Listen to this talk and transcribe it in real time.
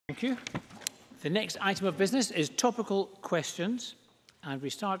Thank you. The next item of business is topical questions, and we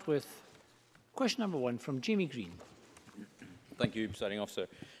start with question number 1 from Jamie Green. Thank you, Presiding Officer.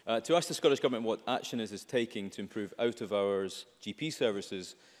 To ask the Scottish Government what action it is taking to improve out-of-hours GP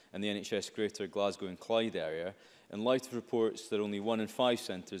services in the NHS Greater Glasgow and Clyde area, in light of reports that only 1 in 5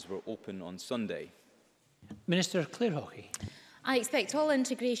 centres were open on Sunday. Minister Claire Hawkey. I expect all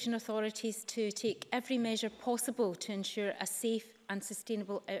integration authorities to take every measure possible to ensure a safe and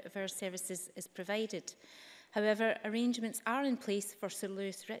sustainable out-of-hours services is provided. However, arrangements are in place for Sir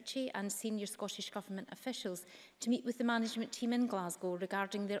Lewis Ritchie and senior Scottish Government officials to meet with the management team in Glasgow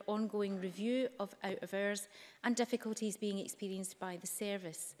regarding their ongoing review of out-of-hours and difficulties being experienced by the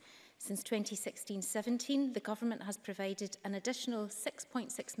service. Since 2016-17, the Government has provided an additional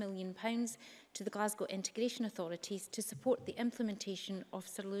 £6.6 million to the Glasgow Integration Authorities to support the implementation of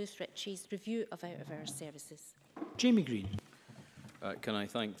Sir Lewis Ritchie's review of out-of-hours services. Jamie Green. Can I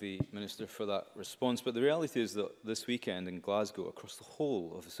thank the Minister for that response? But the reality is that this weekend in Glasgow, across the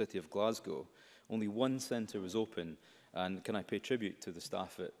whole of the city of Glasgow, only 1 centre was open. And can I pay tribute to the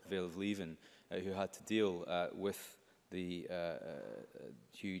staff at Vale of Leven who had to deal with the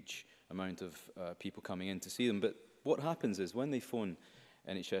huge amount of people coming in to see them. But what happens is when they phone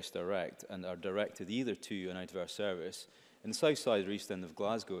NHS Direct and are directed either to an out-of-hours service, in the south side or east end of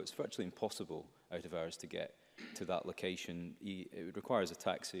Glasgow, it's virtually impossible out of hours to get to that location. It requires a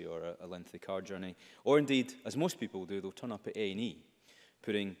taxi or a lengthy car journey. Or indeed, as most people do, they'll turn up at A&E,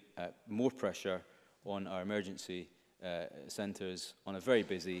 putting more pressure on our emergency centres on a very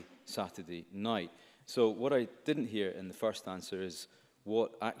busy Saturday night. So what I didn't hear in the first answer is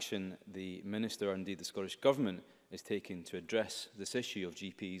what action the Minister, or indeed the Scottish Government, is taking to address this issue of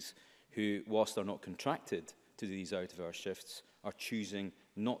GPs who, whilst they're not contracted to do these out-of-hours shifts, are choosing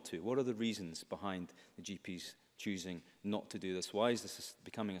not to. What are the reasons behind the GPs choosing not to do this? Why is this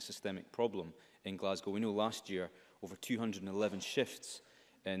becoming a systemic problem in Glasgow? We know last year over 211 shifts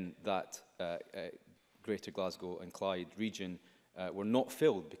in that Greater Glasgow and Clyde region were not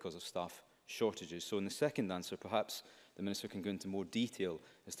filled because of staff shortages. So in the second answer, perhaps the Minister can go into more detail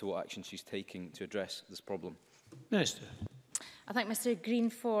as to what action she's taking to address this problem. Minister. I thank Mr Green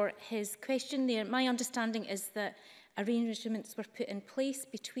for his question there. My understanding is that arrangements were put in place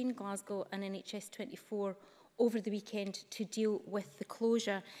between Glasgow and NHS 24 over the weekend to deal with the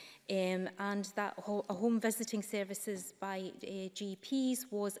closure, and that a home visiting services by GPs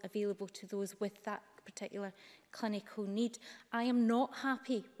was available to those with that particular clinical need. I am not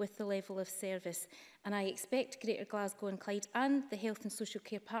happy with the level of service, and I expect Greater Glasgow and Clyde and the Health and Social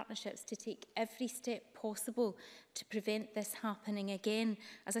Care Partnerships to take every step possible to prevent this happening again.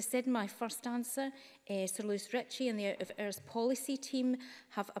 As I said in my first answer, Sir Lewis Ritchie and the out-of-hours policy team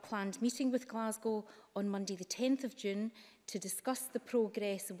have a planned meeting with Glasgow on Monday the 10th of June to discuss the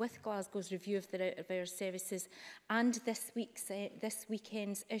progress with Glasgow's review of their out-of-hours services, and this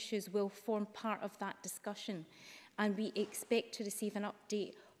weekend's issues will form part of that discussion. And we expect to receive an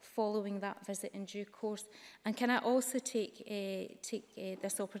update following that visit in due course. And can I also take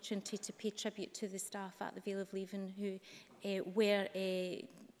this opportunity to pay tribute to the staff at the Vale of Leven who were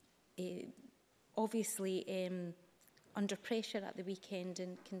obviously under pressure at the weekend,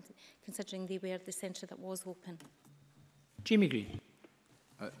 and considering they were the centre that was open. Jamie Green.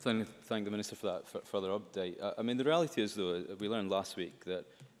 Thank the Minister for that further update. I mean, the reality is, though, we learned last week that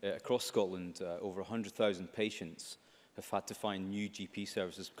across Scotland, over 100,000 patients have had to find new GP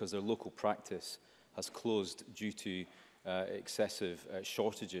services because their local practice has closed due to excessive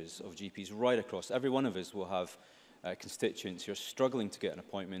shortages of GPs right across. Every one of us will have constituents who are struggling to get an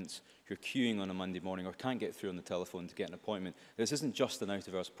appointment, who are queuing on a Monday morning or can't get through on the telephone to get an appointment. This isn't just an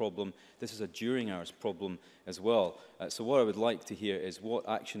out-of-hours problem, this is a during-hours problem as well. So what I would like to hear is what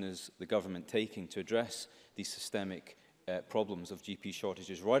action is the government taking to address these systemic problems of GP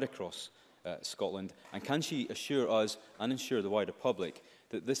shortages right across Scotland, and can she assure us and assure the wider public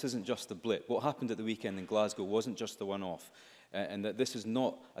that this isn't just a blip? What happened at the weekend in Glasgow wasn't just a one-off, and that this is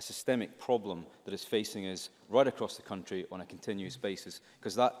not a systemic problem that is facing us right across the country on a continuous basis,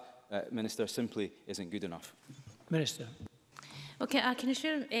 because that, Minister, simply isn't good enough. Minister. Okay, I can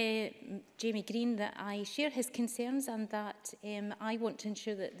assure Jamie Green that I share his concerns, and that I want to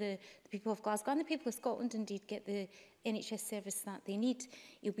ensure that the people of Glasgow and the people of Scotland indeed get the NHS service that they need.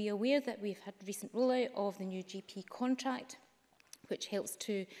 You'll be aware that we've had recent rollout of the new GP contract, which helps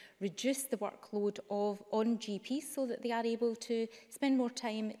to reduce the workload on GPs so that they are able to spend more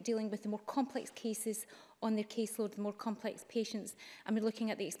time dealing with the more complex cases on their caseload, the more complex patients. And we're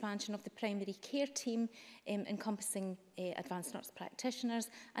looking at the expansion of the primary care team, encompassing advanced nurse practitioners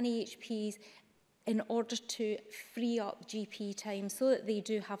and AHPs, in order to free up GP time so that they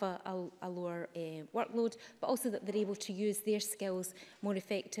do have a lower workload, but also that they're able to use their skills more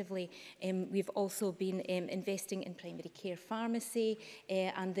effectively. We've also been investing in primary care pharmacy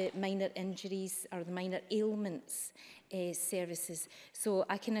and the minor injuries or the minor ailments services. So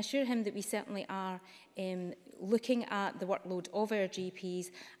I can assure him that we certainly are looking at the workload of our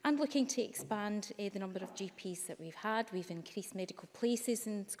GPs and looking to expand the number of GPs that we've had. We've increased medical places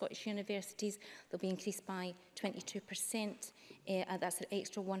in Scottish universities. They'll be increased by 22%. That's an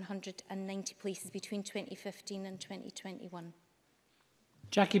extra 190 places between 2015 and 2021.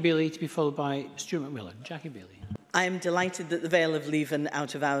 Jackie Bailey to be followed by Stuart McMillan. Jackie Bailey. I am delighted that the Vale of Leven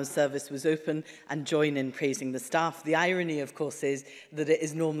out-of-hours service was open and join in praising the staff. The irony, of course, is that it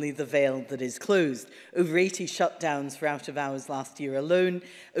is normally the Vale that is closed. Over 80 shutdowns for out-of-hours last year alone,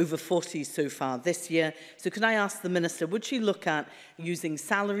 over 40 so far this year. So can I ask the Minister, would she look at using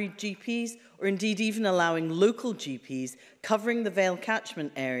salaried GPs or indeed even allowing local GPs covering the Vale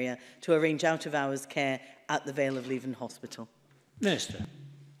catchment area to arrange out-of-hours care at the Vale of Leven Hospital? Minister.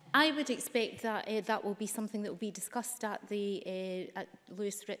 I would expect that that will be something that will be discussed at at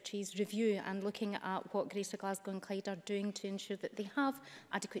Lewis Ritchie's review and looking at what Greater Glasgow and Clyde are doing to ensure that they have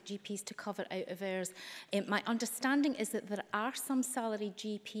adequate GPs to cover out-of-hours. My understanding is that there are some salaried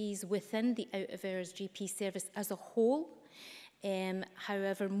GPs within the out-of-hours GP service as a whole.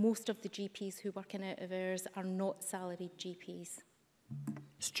 However, most of the GPs who work in out-of-hours are not salaried GPs.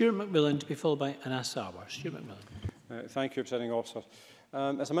 Stuart McMillan to be followed by Anas Sarwar. Stuart McMillan. Thank you, Presiding Officer.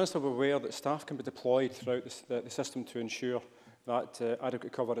 As a Minister, we're aware that staff can be deployed throughout the system to ensure that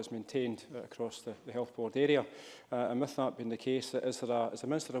adequate cover is maintained across the Health Board area. And with that being the case, is the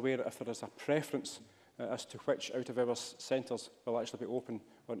Minister aware if there is a preference as to which out-of-hours centres will actually be open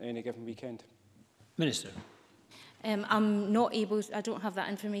on any given weekend? Minister. I'm not able, I don't have that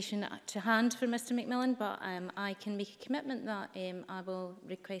information to hand for Mr McMillan, but I can make a commitment that I will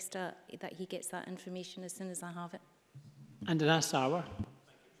request that he gets that information as soon as I have it. And Anas Sarwar.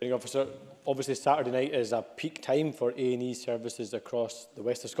 Officer, obviously Saturday night is a peak time for A&E services across the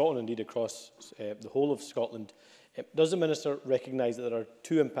west of Scotland, indeed across the whole of Scotland. Does the Minister recognise that there are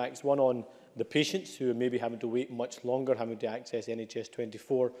two impacts, one on the patients who may be having to wait much longer, having to access NHS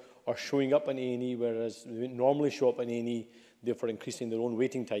 24, or showing up in A&E, whereas they normally show up in A&E, therefore increasing their own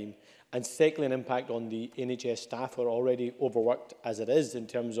waiting time, and secondly an impact on the NHS staff who are already overworked as it is in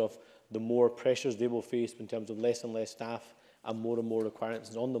terms of the more pressures they will face in terms of less and less staff and more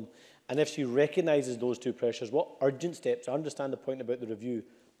requirements on them. And if she recognises those two pressures, what urgent steps, I understand the point about the review,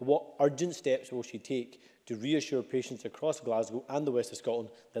 but what urgent steps will she take to reassure patients across Glasgow and the west of Scotland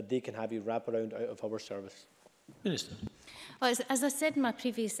that they can have a wraparound out-of-hours service? Minister. Well, as I said in my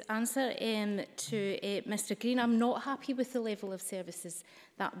previous answer to Mr Green, I'm not happy with the level of services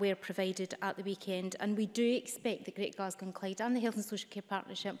that were provided at the weekend, and we do expect that Great Glasgow and Clyde and the Health and Social Care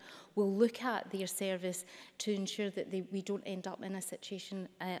Partnership will look at their service to ensure that we don't end up in a situation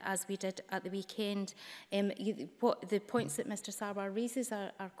as we did at the weekend. The points that Mr Sarwar raises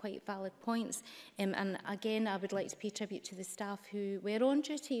are quite valid points, and again I would like to pay tribute to the staff who were on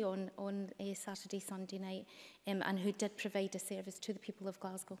duty on Saturday, Sunday night, and who did provide a service to the people of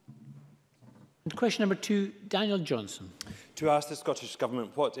Glasgow. And question number 2, Daniel Johnson. To ask the Scottish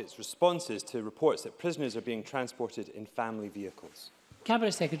Government what its response is to reports that prisoners are being transported in family vehicles.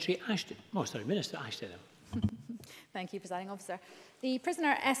 Cabinet Secretary Ashton. Minister Ashton. Thank you, Presiding Officer. The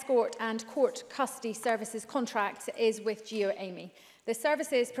Prisoner Escort and Court Custody Services contract is with GeoAmey. The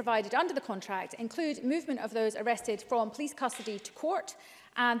services provided under the contract include movement of those arrested from police custody to court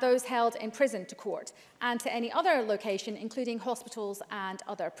and those held in prison to court, and to any other location, including hospitals and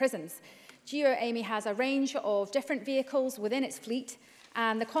other prisons. GeoAmey has a range of different vehicles within its fleet,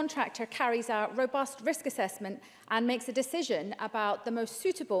 and the contractor carries out robust risk assessment and makes a decision about the most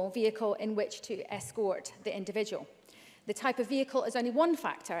suitable vehicle in which to escort the individual. The type of vehicle is only one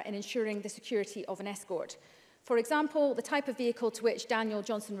factor in ensuring the security of an escort. For example, the type of vehicle to which Daniel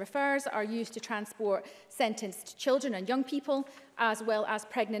Johnson refers are used to transport sentenced children and young people, as well as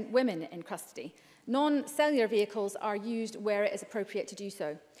pregnant women in custody. Non-cellular vehicles are used where it is appropriate to do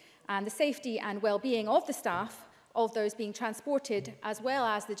so. And the safety and well-being of the staff, of those being transported, as well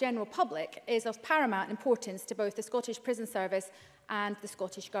as the general public, is of paramount importance to both the Scottish Prison Service and the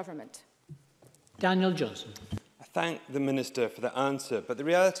Scottish Government. Daniel Johnson. I thank the Minister for the answer, but the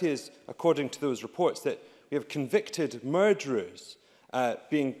reality is, according to those reports, that we have convicted murderers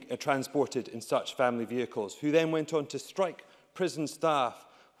being transported in such family vehicles, who then went on to strike prison staff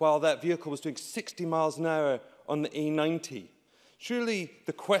while that vehicle was doing 60 miles an hour on the A90. Surely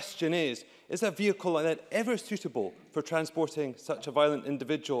the question is a vehicle like that ever suitable for transporting such a violent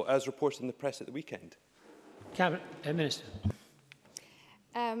individual as reported in the press at the weekend? Cabinet Minister.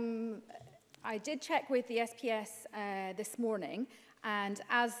 I did check with the SPS this morning, and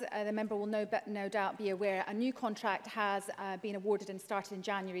as the member will no doubt be aware, a new contract has been awarded and started in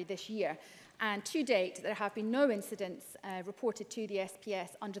January this year. And to date, there have been no incidents reported to the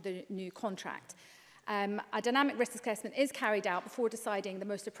SPS under the new contract. A dynamic risk assessment is carried out before deciding the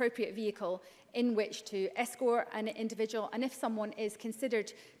most appropriate vehicle in which to escort an individual, and if someone is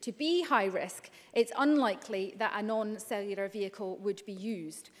considered to be high risk, it's unlikely that a non-cellular vehicle would be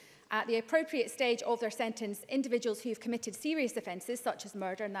used. At the appropriate stage of their sentence, individuals who have committed serious offences, such as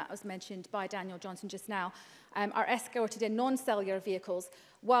murder, and that was mentioned by Daniel Johnson just now, are escorted in non-cellular vehicles.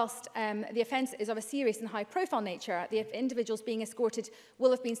 Whilst the offence is of a serious and high-profile nature, the individuals being escorted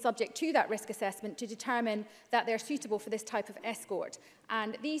will have been subject to that risk assessment to determine that they're suitable for this type of escort.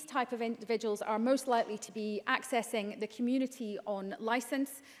 And these type of individuals are most likely to be accessing the community on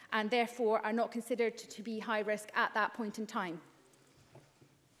licence and therefore are not considered to be high risk at that point in time.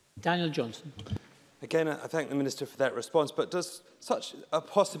 Daniel Johnson. Again, I thank the Minister for that response, but does such a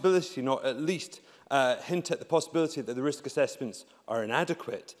possibility not at least hint at the possibility that the risk assessments are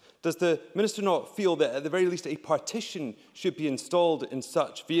inadequate? Does the Minister not feel that at the very least a partition should be installed in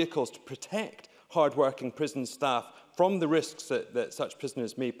such vehicles to protect hard-working prison staff from the risks that such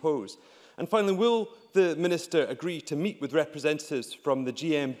prisoners may pose? And finally, will the Minister agree to meet with representatives from the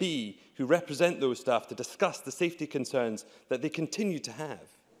GMB who represent those staff to discuss the safety concerns that they continue to have?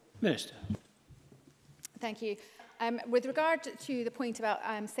 Minister. Thank you. With regard to the point about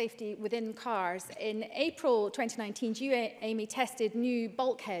safety within cars, in April 2019, GUAME tested new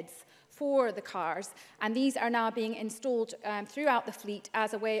bulkheads for the cars, and these are now being installed throughout the fleet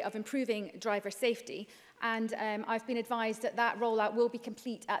as a way of improving driver safety. And I've been advised that that rollout will be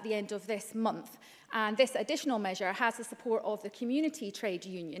complete at the end of this month. And this additional measure has the support of the Community Trade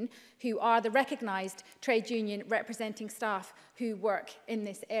Union, who are the recognised trade union representing staff who work in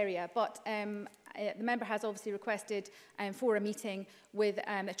this area. But the member has obviously requested for a meeting with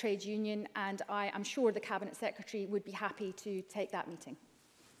a trade union, and I am sure the Cabinet Secretary would be happy to take that meeting.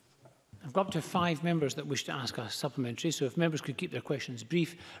 I've got up to 5 members that wish to ask a supplementary, so if members could keep their questions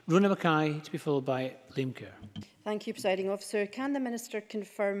brief. Rhona Mackay to be followed by Liam Kerr. Thank you, Presiding Officer. Can the Minister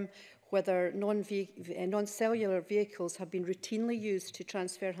confirm whether non-cellular vehicles have been routinely used to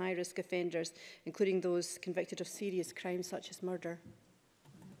transfer high-risk offenders, including those convicted of serious crimes such as murder?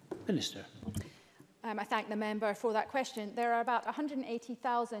 Minister. I thank the member for that question. There are about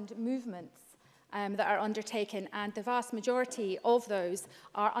 180,000 movements that are undertaken, and the vast majority of those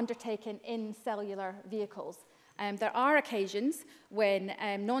are undertaken in cellular vehicles. There are occasions when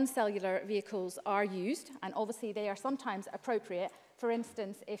non-cellular vehicles are used, and obviously they are sometimes appropriate. For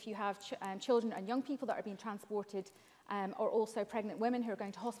instance, if you have children and young people that are being transported, or also pregnant women who are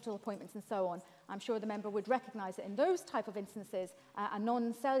going to hospital appointments and so on, I'm sure the member would recognise that in those type of instances, a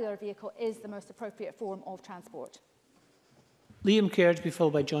non-cellular vehicle is the most appropriate form of transport. Liam Kerr to be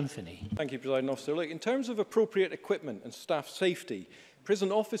followed by John Finney. Thank you, Presiding Officer. Look, in terms of appropriate equipment and staff safety,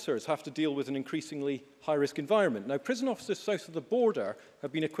 prison officers have to deal with an increasingly high-risk environment. Now, prison officers south of the border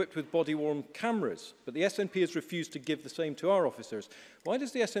have been equipped with body-worn cameras, but the SNP has refused to give the same to our officers. Why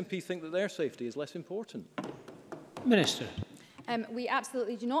does the SNP think that their safety is less important? Minister. We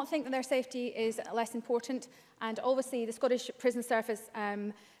absolutely do not think that their safety is less important, and obviously the Scottish Prison Service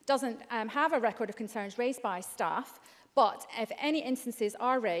doesn't have a record of concerns raised by staff. But if any instances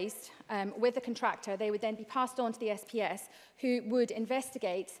are raised with the contractor, they would then be passed on to the SPS, who would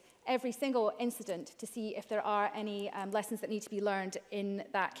investigate every single incident to see if there are any lessons that need to be learned in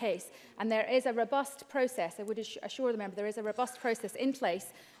that case. And there is a robust process, I would assure the member, there is a robust process in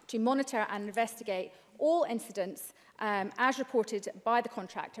place to monitor and investigate all incidents as reported by the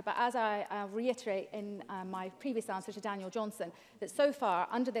contractor. But as I reiterate in my previous answer to Daniel Johnson, that so far,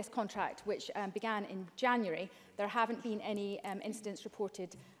 under this contract, which began in January, there haven't been any incidents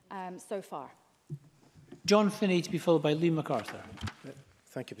reported so far. John Finney to be followed by Liam MacArthur.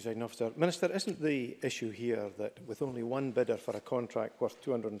 Thank you, Presiding Officer. Minister, isn't the issue here that with only one bidder for a contract worth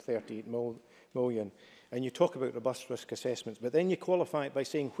 $238 million, and you talk about robust risk assessments, but then you qualify it by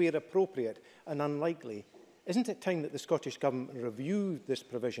saying where appropriate and unlikely, isn't it time that the Scottish Government reviewed this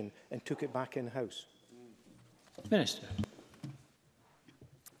provision and took it back in-house? Minister.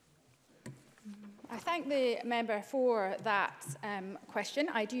 I thank the member for that question.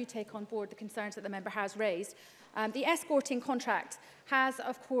 I do take on board the concerns that the member has raised. The escorting contract has,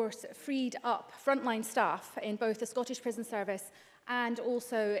 of course, freed up frontline staff in both the Scottish Prison Service and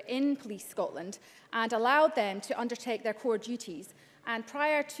also in Police Scotland, and allowed them to undertake their core duties. And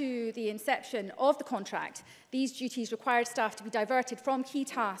prior to the inception of the contract, these duties required staff to be diverted from key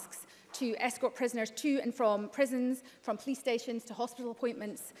tasks to escort prisoners to and from prisons, from police stations to hospital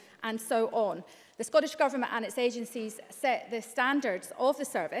appointments, and so on. The Scottish Government and its agencies set the standards of the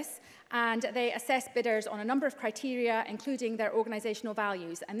service, and they assess bidders on a number of criteria, including their organisational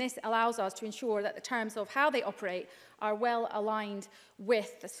values. And this allows us to ensure that the terms of how they operate are well aligned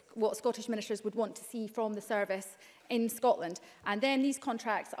with what Scottish ministers would want to see from the service in Scotland. And then these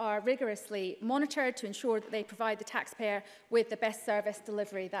contracts are rigorously monitored to ensure that they provide the taxpayer with the best service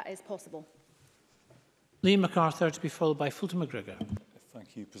delivery that is possible. Liam MacArthur, to be followed by Fulton McGregor.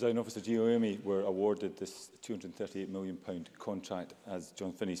 Thank you. Presiding Officer, GOME were awarded this £238 million contract, as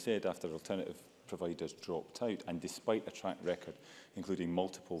John Finney said, after alternative providers dropped out, and despite a track record including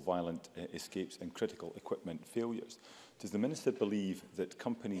multiple violent escapes and critical equipment failures. Does the Minister believe that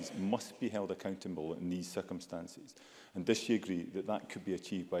companies must be held accountable in these circumstances? And does she agree that that could be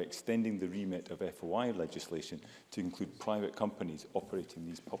achieved by extending the remit of FOI legislation to include private companies operating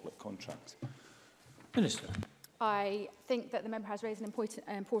these public contracts? Minister. I think that the member has raised an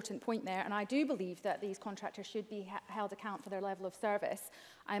important point there, and I do believe that these contractors should be held account for their level of service.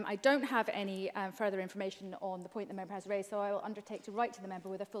 I don't have any further information on the point the member has raised, so I will undertake to write to the member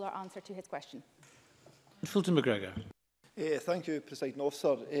with a fuller answer to his question. Fulton McGregor. Thank you, Presiding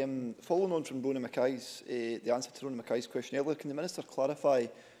Officer. Following on from Rona Mackay's, the answer to Rona Mackay's question earlier, can the Minister clarify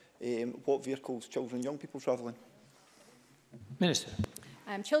what vehicles children and young people travel in? Minister.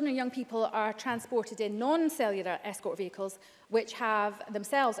 Children and young people are transported in non-cellular escort vehicles, which have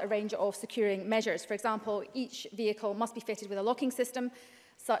themselves a range of securing measures. For example, each vehicle must be fitted with a locking system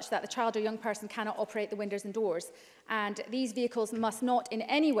such that the child or young person cannot operate the windows and doors. And these vehicles must not in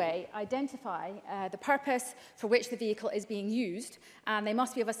any way identify the purpose for which the vehicle is being used, and they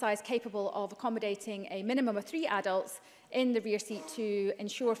must be of a size capable of accommodating a minimum of 3 adults in the rear seat to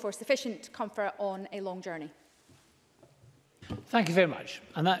ensure for sufficient comfort on a long journey. Thank you very much.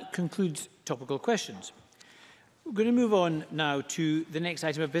 And that concludes topical questions. We're going to move on now to the next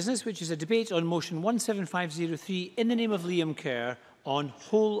item of business, which is a debate on motion 17503 in the name of Liam Kerr on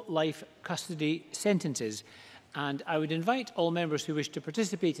whole life custody sentences. And I would invite all members who wish to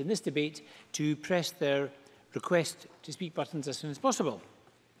participate in this debate to press their request to speak buttons as soon as possible.